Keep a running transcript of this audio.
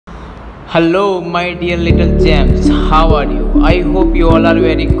Hello my dear little gems, how are you? I hope you all are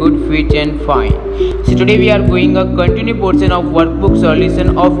very good, fit and fine. So today we are going a continue portion of workbook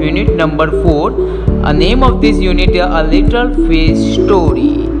solution of unit number 4. A name of this unit is A Little Fish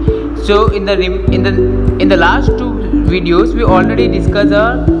Story. So in the last two videos we already discussed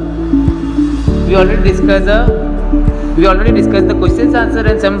the questions answer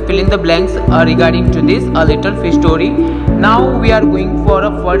and some fill in the blanks regarding to this A Little Fish Story. Now we are going for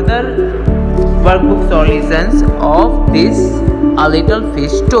a further workbook solutions of this A Little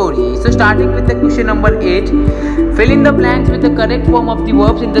Fish Story. So starting with the question number 8, fill in the blanks with the correct form of the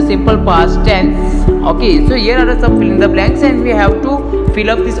verbs in the simple past tense. Okay, so here are some fill in the blanks and we have to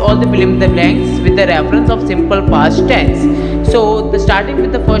fill up all the fill in the blanks with the reference of simple past tense. So starting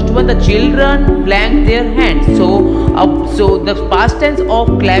with the first one, the children blank their hands. So the past tense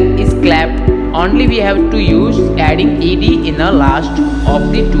of clap is clapped. Only we have to use adding ed in the last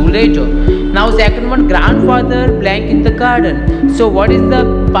of the two letter. Now second one, grandfather blank in the garden. So what is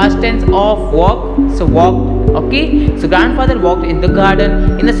the past tense of walk? So walked. Okay, so grandfather walked in the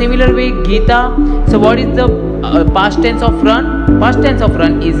garden. In a similar way, Geeta. So what is the past tense of run? Past tense of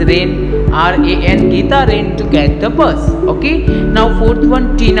run is rain. R-A-N. Geeta ran to get the bus. Okay. Now fourth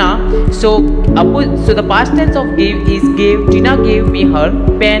one, Tina. So the past tense of gave is gave. Tina gave me her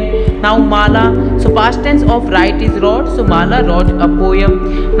pen. Now Mala. So past tense of write is wrote. So Mala wrote a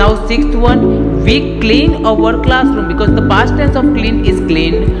poem. Now sixth one, we clean our classroom because the past tense of clean is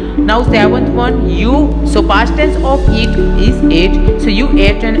cleaned. Now seventh one, you. So past tense of eat is ate. So you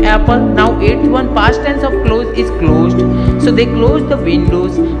ate an apple. Now eighth one, past tense of close is closed. So they closed the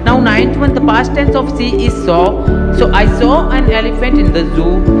windows. Now ninth one, the past tense of see is saw. So I saw an elephant in the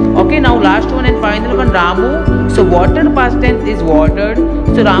zoo. Okay, now last one and final one, Ramu. So water past tense is watered.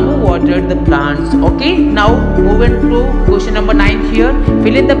 So Ramu watered the plants. Okay, now moving to question number 9 here.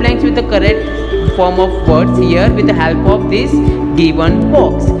 Fill in the blanks with the correct form of words here with the help of this given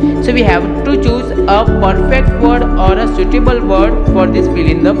box. So we have to choose a perfect word or a suitable word for this fill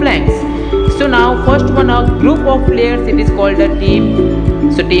in the blanks. So now first one, a group of players, it is called a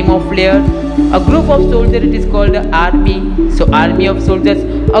team. So team of players. A group of soldiers, it is called a army. So army of soldiers.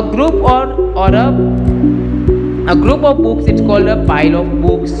 A group a group of books, it's called a pile of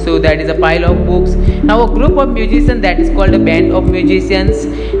books. So that is a pile of books. Now a group of musicians, that is called a band of musicians.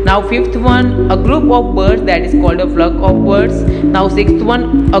 Now fifth one, a group of birds, that is called a flock of birds. Now sixth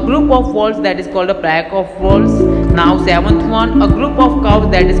one, a group of wolves, that is called a pack of wolves. Now seventh one, a group of cows,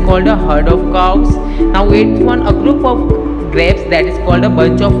 that is called a herd of cows. Now eighth one, a group of grapes, that is called a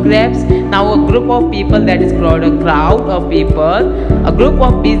bunch of grapes. Now a group of people, that is called a crowd of people. A group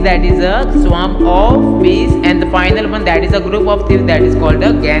of bees, that is a swarm of bees. And the final one, that is a group of thieves, that is called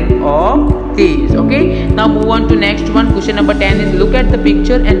a gang of thieves. Okay, now move on to next one. Question number 10 is look at the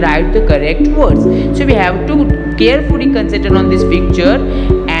picture and write the correct words. So we have to carefully consider on this picture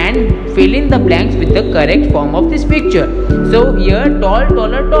and fill in the blanks with the correct form of this picture. So here, tall,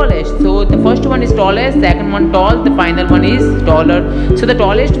 taller, tallest. So the first one is tallest, second one tall, the final one is taller. So the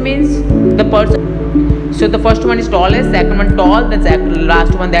tallest means the person. So the first one is tallest, second one tall, the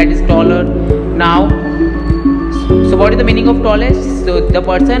last one that is taller. Now, so what is the meaning of tallest? So the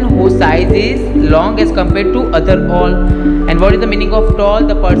person whose size is long as compared to other all. And what is the meaning of tall?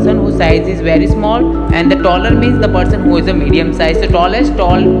 The person whose size is very small. And the taller means the person who is a medium size. So tallest,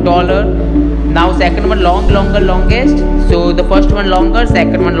 tall, taller. Now second one long, longer, longest. So the first one longer,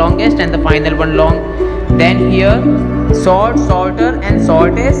 second one longest, and the final one long. Then here short, shorter, and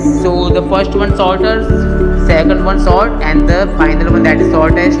shortest. So the first one shorter, second one short, and the final one that is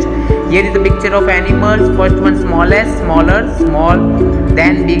shortest. Here is the picture of animals. First one smallest, smaller, small.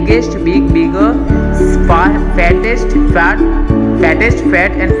 Then biggest, big, bigger. Fattest, fat, fattest,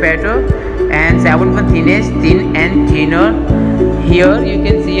 fat and fatter. And seventh one thinnest, thin and thinner. Here you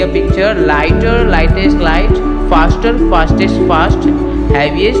can see a picture, lighter, lightest, light, faster, fastest, fast,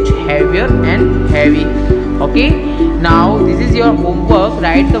 heaviest, heavier and heavy. Okay, now this is your homework.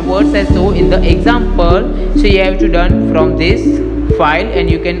 Write the words as so in the example. So you have to done from this file and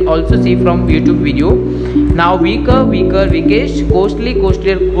you can also see from YouTube video. Now weaker, weaker, weakest, costly,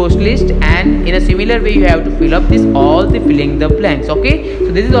 costlier, costliest, and in a similar way you have to fill up all the filling the blanks. Okay,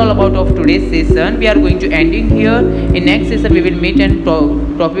 so this is all about of today's session. We are going to ending here. In next session we will meet and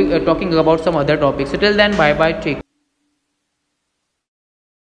talking about some other topics. So till then, bye bye, take care.